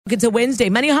It's a Wednesday,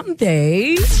 Money Hump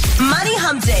Day. Money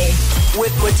Hump Day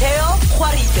with Mateo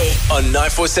Juaripe. On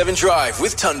 947 Drive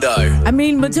with Tundo. I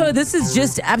mean, Mateo, this is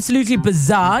just absolutely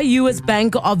bizarre. U.S.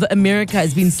 Bank of America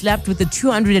has been slapped with a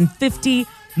 $250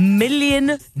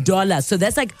 million. So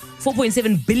that's like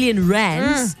 4.7 billion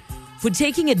rands. For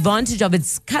taking advantage of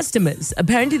its customers.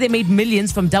 Apparently, they made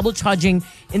millions from double charging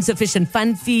insufficient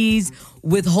fund fees,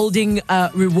 withholding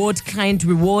client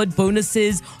reward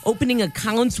bonuses, opening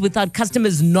accounts without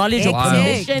customers' knowledge or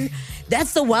permission.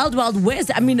 That's the wild, wild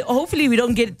west. I mean, hopefully we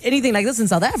don't get anything like this in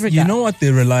South Africa. You know what they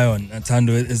rely on,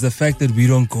 Tando, is the fact that we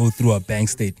don't go through our bank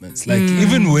statements. Like,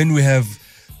 even when we have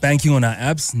banking on our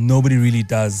apps, nobody really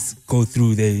does go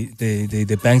through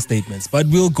their bank statements. But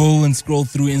we'll go and scroll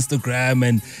through Instagram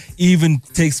and even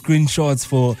take screenshots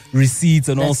for receipts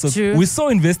and That's true. We're so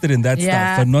invested in that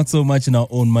stuff, but not so much in our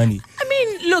own money. I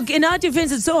mean, look, in our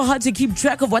defense, it's so hard to keep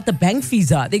track of what the bank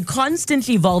fees are. They're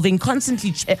constantly evolving,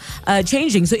 constantly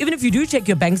changing. So even if you do check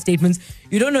your bank statements,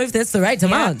 you don't know if that's the right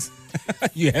amount.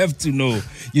 You have to know.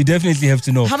 You definitely have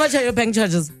to know. How much are your bank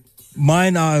charges?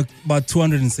 Mine are about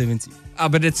 270.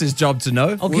 But it's his job to know.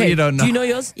 Okay. Well, you don't know. Do you know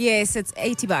yours? Yes, it's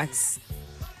 $80.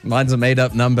 Mine's a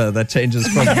made-up number that changes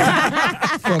from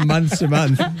from month to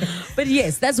month. But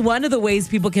yes, that's one of the ways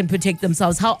people can protect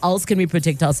themselves. How else can we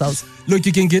protect ourselves? Look,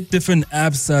 you can get different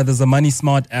apps. There's a Money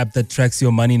Smart app that tracks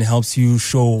your money and helps you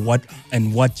show what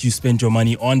you spend your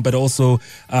money on. But also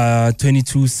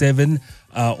 22/7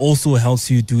 also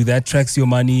helps you do that, tracks your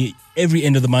money. Every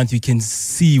end of the month, you can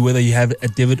see whether you have a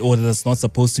debit order that's not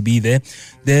supposed to be there.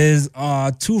 There's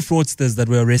two fraudsters that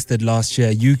were arrested last year,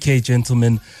 UK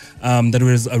gentlemen that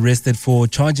was arrested for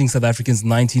charging South Africans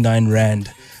 99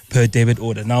 Rand per debit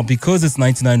order. Now, because it's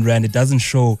 99 Rand, it doesn't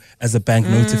show as a bank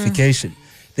notification.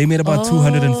 They made about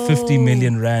 250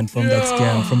 million Rand from that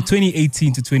scam. From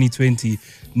 2018 to 2020,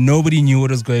 nobody knew what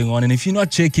was going on. And if you're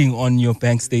not checking on your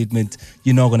bank statement,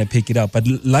 you're not going to pick it up. But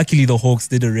luckily, the Hawks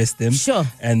did arrest them. Sure.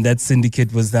 And that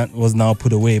syndicate was now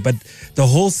put away. But the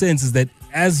whole sense is that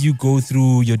as you go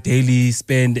through your daily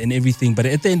spend and everything, but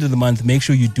at the end of the month, make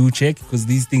sure you do check because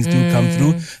these things do come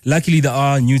through. Luckily, there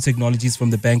are new technologies from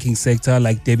the banking sector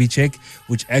like Debit Check,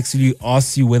 which actually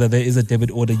asks you whether there is a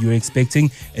debit order you're expecting.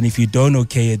 And if you don't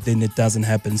okay it, then it doesn't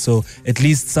happen. So at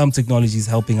least some technology is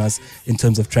helping us in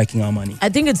terms of tracking our money. I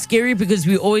think it's scary because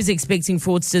we're always expecting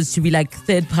fraudsters to be like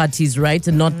third parties, right?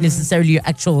 And not necessarily your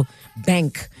actual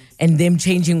bank and them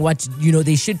changing what,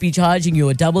 they should be charging you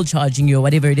or double charging you or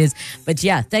whatever it is. But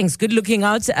yeah, thanks. Good looking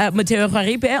out. Mateo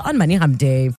Juaripe on Money Hump Day.